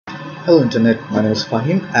Hello Internet, my name is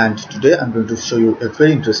Fahim and today I'm going to show you a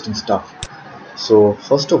very interesting stuff. So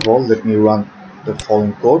first of all, let me run the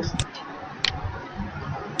following code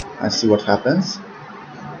and see what happens.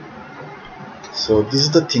 So this is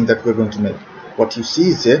the thing that we're going to make. What you see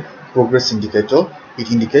is a progress indicator.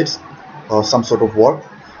 It indicates some sort of work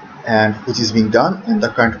and which is being done and the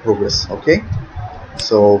current progress. Okay,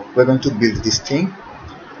 so we're going to build this thing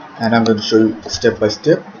and I'm going to show you step by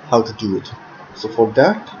step how to do it. So for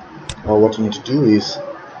that, what you need to do is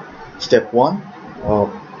step 1,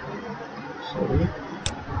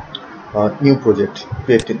 new project.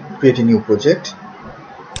 Create a new project.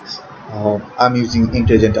 I'm using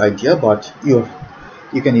Intelligent IDEA, but you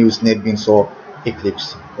can use NetBeans or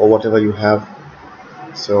Eclipse or whatever you have.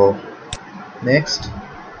 So next,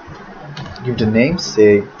 give the name,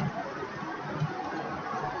 say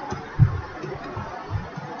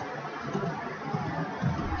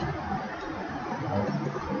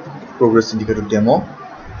Progress Indicator Demo,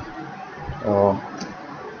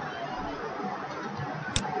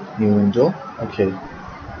 new window. Okay,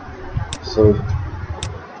 so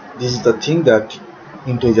this is the thing that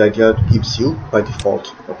Intelligent IDEA gives you by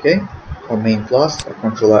default. Okay, a main class, a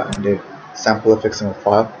controller, and a sample FXML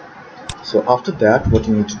file. So after that, what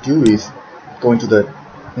you need to do is go into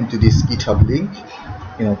this GitHub link,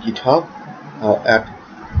 GitHub at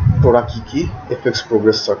product key FX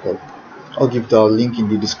Progress Circle. I'll give the link in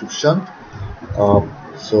the description.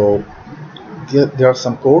 So there are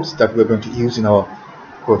some codes that we're going to use in our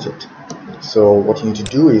project. So what you need to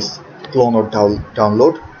do is clone or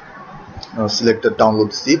download. Select the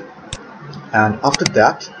download zip, and after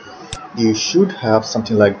that you should have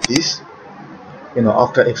something like this.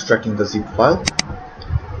 After extracting the zip file,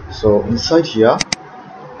 so inside here,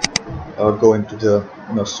 go into the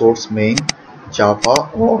source main Java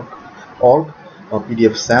org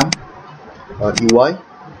PDF SAM UI.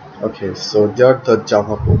 Okay, so there are the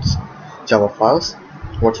Java files.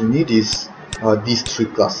 What you need is these 3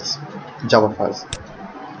 classes, Java files.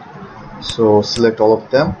 So select all of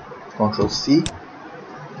them, Ctrl C,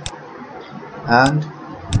 and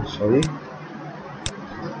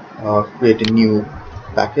create a new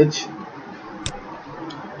package.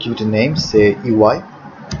 Give it a name, say UI,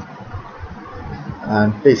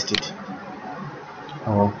 and paste it.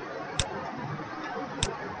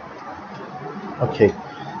 Okay,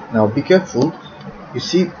 now be careful. You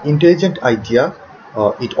see, Intelligent IDEA,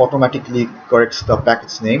 it automatically corrects the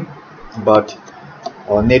package name, but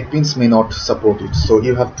NetBeans may not support it, so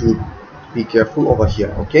you have to be careful over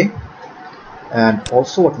here. Okay, and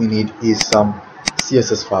also what we need is some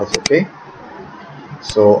CSS files. Okay,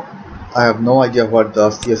 so I have no idea what the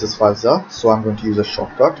CSS files are, so I'm going to use a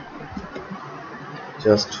shortcut.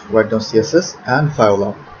 Just write down CSS and file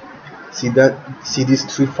up. See these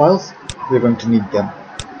 3 files? We're going to need them.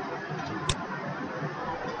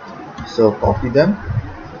 So copy them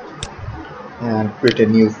and create a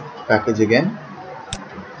new package again.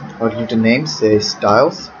 I'll give it a name, say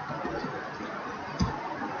styles,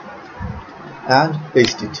 and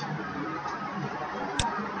paste it.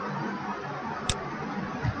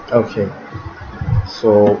 Okay,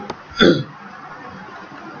 so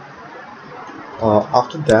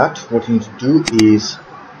after that, what you need to do is,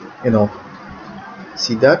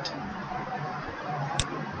 see that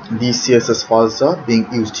these CSS files are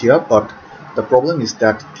being used here, but the problem is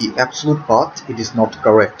that the absolute path, it is not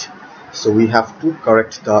correct. So we have to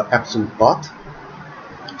correct the absolute path,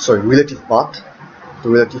 relative path. The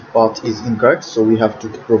relative path is incorrect, so we have to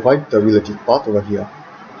provide the relative path over here.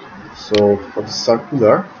 So for the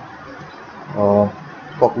circular,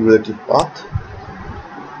 copy relative path,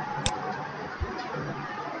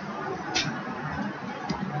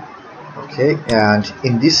 okay, and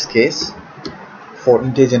in this case, for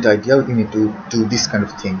Intelligent IDEA, we need to do this kind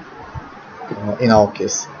of thing. In our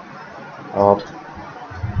case,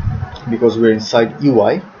 because we're inside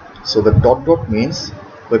UI, so the dot means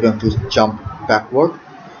we're going to jump backward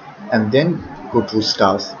and then go to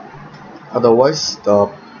styles. Otherwise, the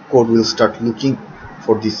code will start looking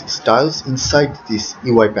for these styles inside this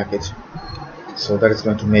UI package. So that is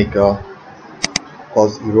going to make a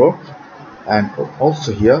cause error, and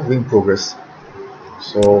also here ring progress.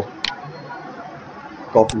 So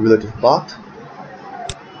copy relative path,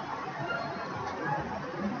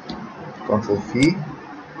 Ctrl V,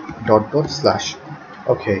 /.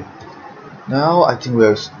 Okay, now I think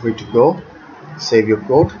we're ready to go. Save your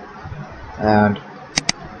code and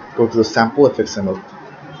go to the sample FXML.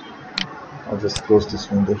 I'll just close this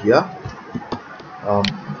window here.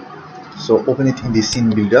 So open it in the scene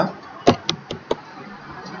builder.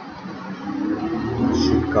 It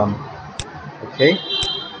should come. Okay,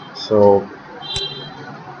 so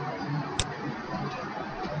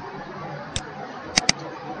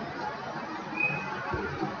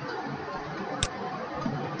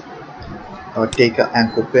take an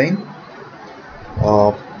anchor pane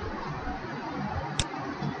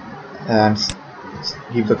and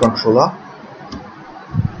give the controller.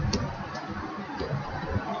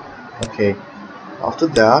 Okay, after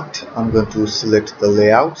that I'm going to select the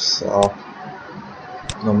layouts,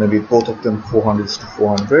 maybe both of them 400 to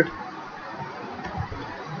 400,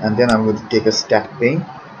 and then I'm going to take a stack pane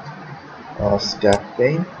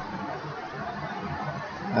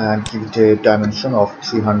and give it a dimension of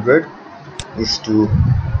 300 is to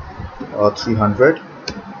 300,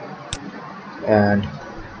 and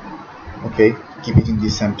okay, keep it in the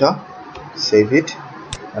center, save it,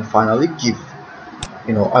 and finally give,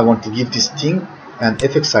 I want to give this thing an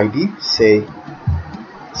FX ID, say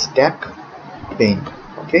stack pane.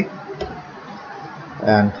 Okay,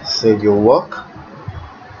 and save your work.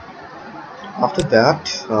 After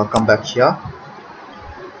that, come back here,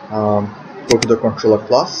 go to the controller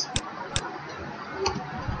class,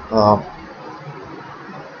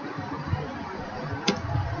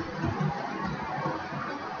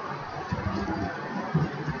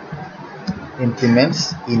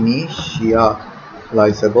 implements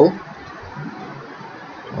initializable,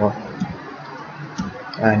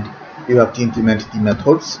 and you have to implement the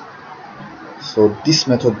methods. So this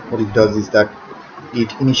method, what it does is that it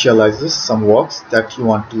initializes some works that you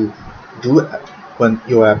want to do when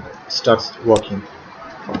your app starts working.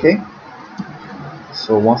 Okay,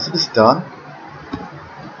 so once it is done,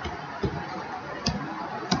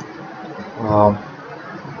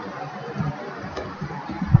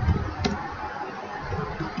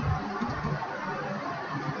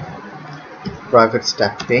 private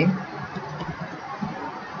stack pane.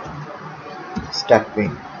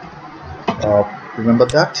 Remember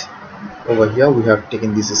that over here we have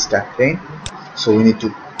taken this stack pane, so we need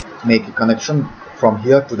to make a connection from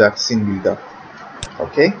here to that scene builder.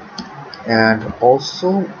 Okay, and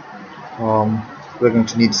also we're going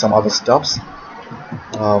to need some other stuffs.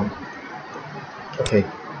 Okay,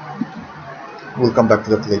 we'll come back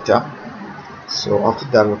to that later. So after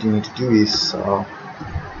that, what you need to do is a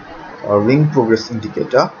Ring Progress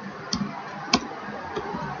Indicator.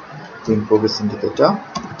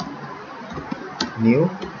 New.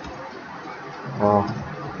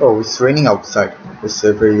 Oh, it's raining outside. It's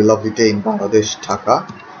a very lovely day in Bangladesh, Dhaka,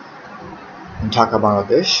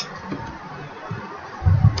 Bangladesh.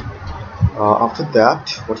 After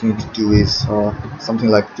that, what you need to do is something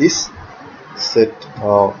like this. Set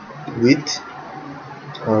width,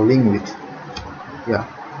 ring width. Yeah.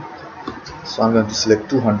 So I'm going to select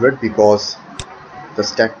 200 because the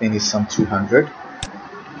stack pane is some 300.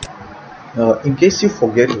 In case you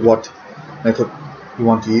forget what method you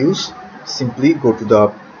want to use, simply go to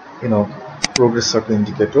the progress circle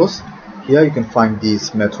indicators. Here you can find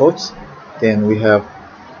these methods. Then we have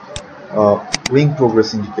ring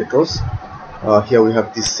progress indicators. Here we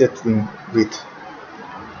have this set ring width.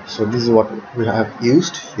 So this is what we have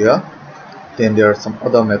used here. Then there are some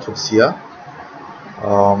other methods here.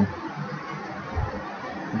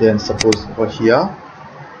 Then suppose over here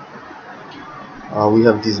we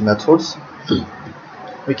have these methods.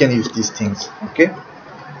 We can use these things. Okay,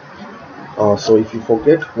 so if you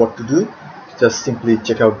forget what to do, just simply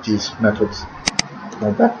check out these methods.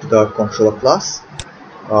 Now back to the controller class.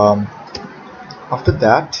 After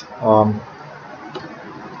that,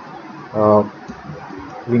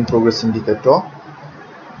 Ring Progress Indicator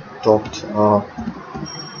dot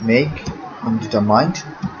make undetermined.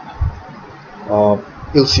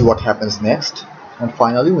 You'll see what happens next. And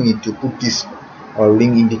finally, we need to put this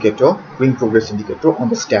Ring Progress Indicator on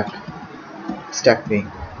the stack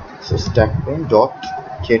pane. So stack pane dot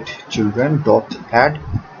get children dot add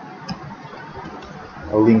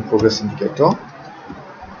a Ring Progress Indicator,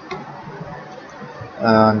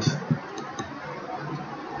 and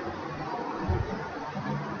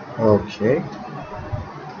okay,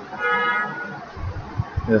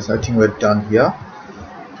 yes, I think we're done here.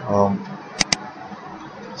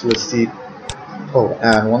 So let's see. Oh,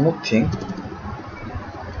 and one more thing,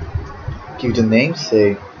 give the name,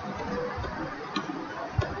 say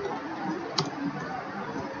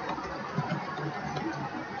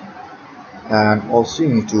and also you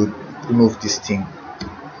need to remove this thing.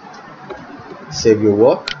 Save your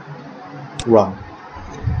work, run.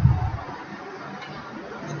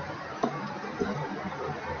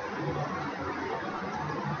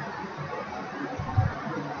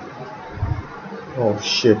 Oh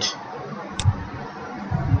shit.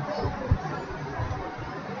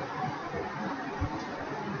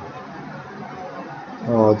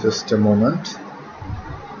 Oh, just a moment.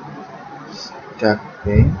 Stack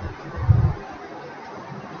pane.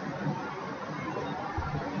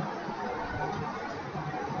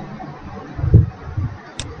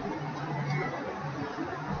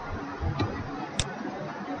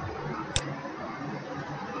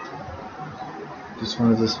 this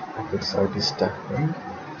one is this FXID stack ring.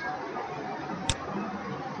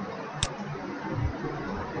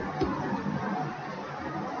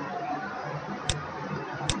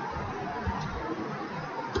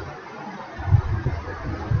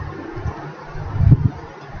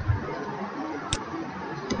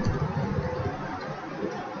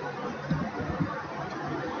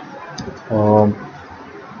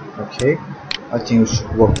 Okay, I think it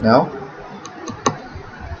should work now.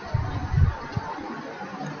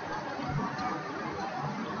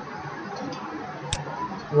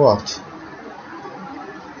 What?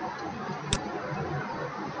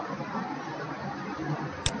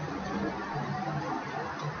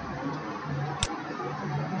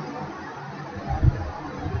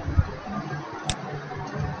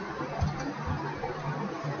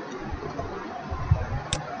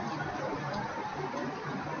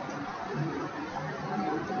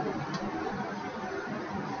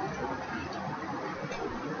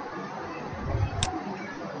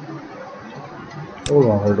 Hold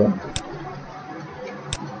on.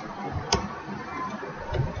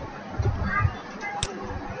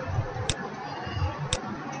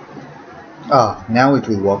 Now it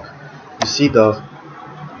will work. You see the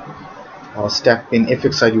stack pin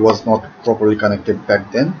FXID was not properly connected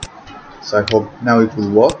back then, so I hope now it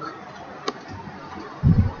will work.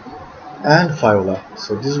 And voila.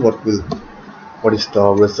 So this is what is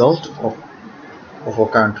the result of our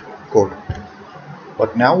current code.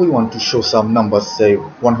 But now we want to show some numbers, say 0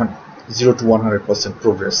 to 100%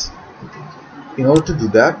 progress. In order to do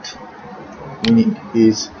that, we need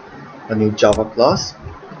is a new Java class.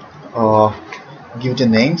 Give it a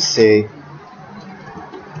name, say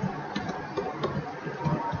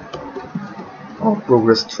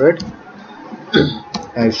progress thread,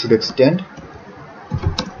 and it should extend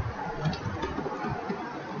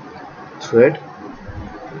thread.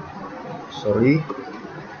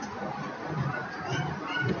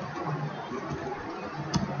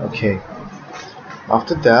 Okay.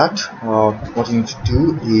 After that, what you need to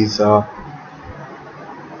do is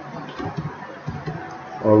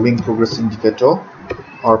Ring Progress Indicator,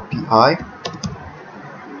 RPI,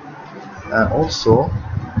 and also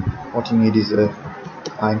what you need is a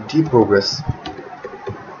int progress.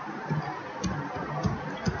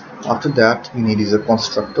 After that, you need is a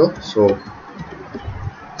constructor, so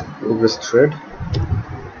progress thread.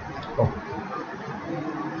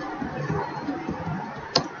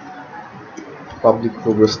 Public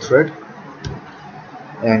progress thread,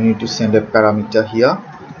 and you need to send a parameter here,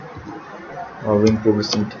 Ring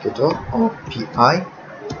Progress Indicator RPI.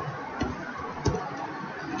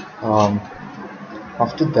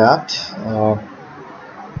 After that,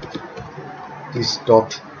 this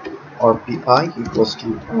dot RPI equals to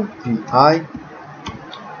RPI,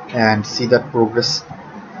 and see that progress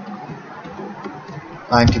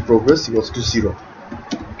int progress equals to 0.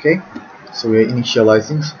 Okay, so we are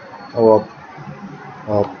initializing our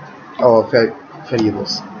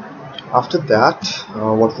variables. After that,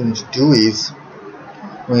 what we need to do is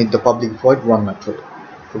we need the public void run method.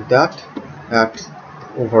 For that, add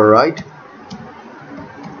override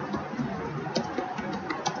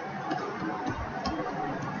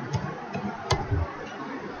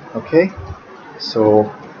okay, so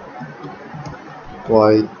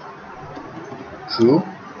while true,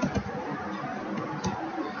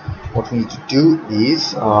 what we need to do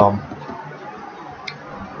is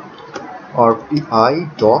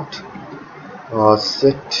RPI dot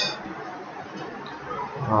set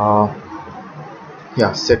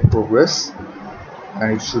set progress,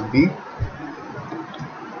 and it should be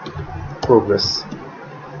progress.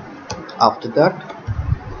 After that,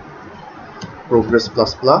 progress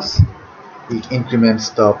plus plus, it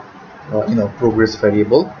increments the progress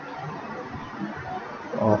variable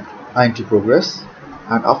int progress,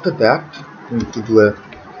 and after that we need to do a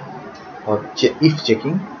if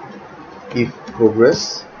checking. If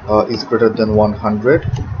progress is greater than 100,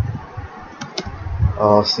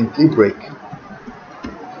 simply break.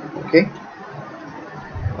 Okay,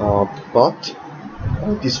 but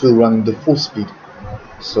this will run in the full speed,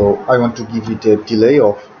 so I want to give it a delay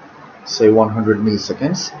of say 100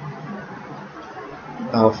 milliseconds.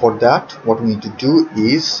 For that, what we need to do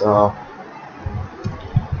is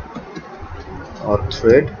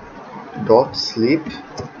thread dot sleep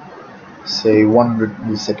say 100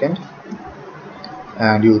 millisecond,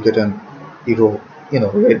 and you'll get an arrow,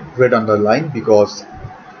 red underline, because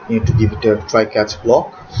you need to give it a try catch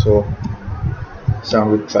block. So start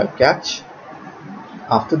with try catch.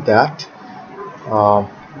 After that,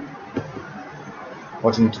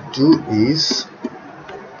 what you need to do is,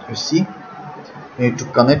 you see, you need to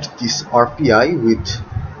connect this RPI with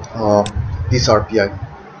this RPI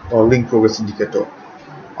or Ring Progress Indicator.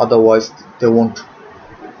 Otherwise they won't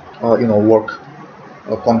work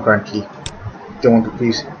concurrently. They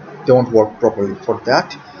won't work properly. For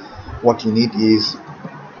that, what you need is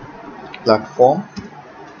platform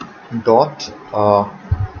dot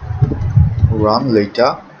run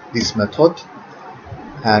later, this method,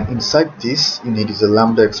 and inside this you need is a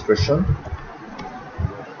lambda expression,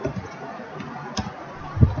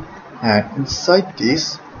 and inside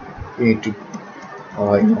this you need to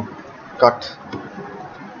cut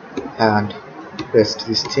and paste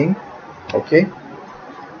this thing. Okay,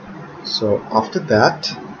 so after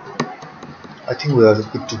that I think we are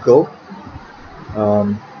good to go.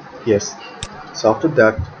 Yes, so after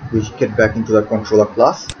that we get back into the controller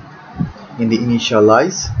class. In the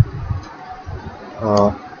initialize,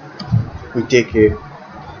 we take a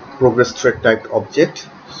progress thread typed object.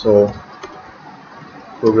 So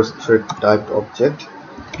progress thread typed object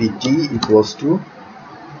pt equals to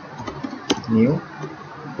new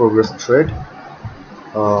progress thread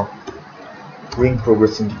Ring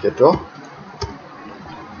Progress Indicator.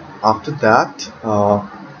 After that,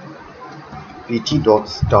 pt dot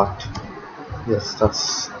start. Yes,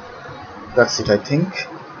 that's it. I think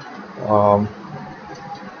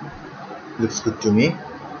looks good to me.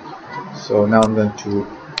 So now I'm going to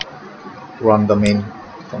run the main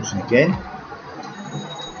function again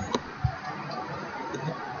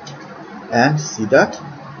and see that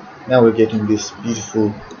now we're getting this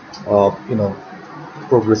beautiful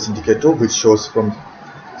progress indicator which shows from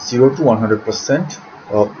 0 to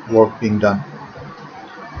 100% work being done.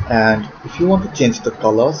 And if you want to change the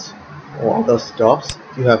colors or other stuffs,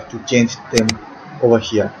 you have to change them over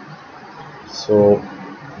here. So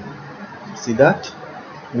see that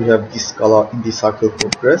we have this color in the circle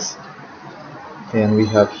progress, then we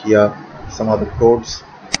have here some other codes,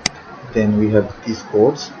 then we have these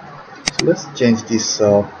codes. So let's change this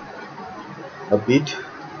a bit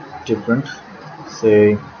different.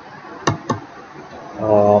 Say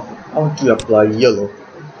I want to apply yellow.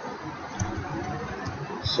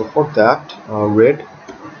 So for that, red,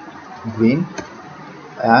 green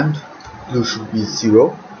and blue should be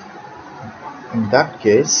 0. In that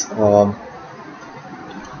case, now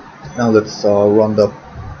let's run the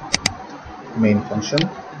main function,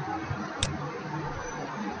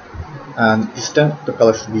 and this time the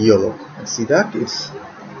color should be yellow. And see that it's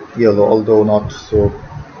yellow, although not so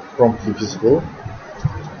promptly visible.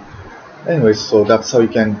 Anyway, so that's how you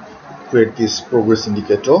can create this progress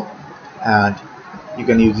indicator, and you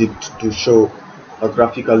can use it to show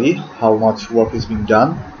graphically how much work is being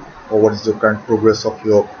done, or what is the current progress of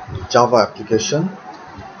your Java application,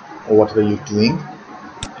 or what are you doing.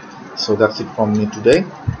 So that's it from me today.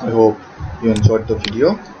 I hope you enjoyed the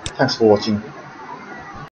video. Thanks for watching.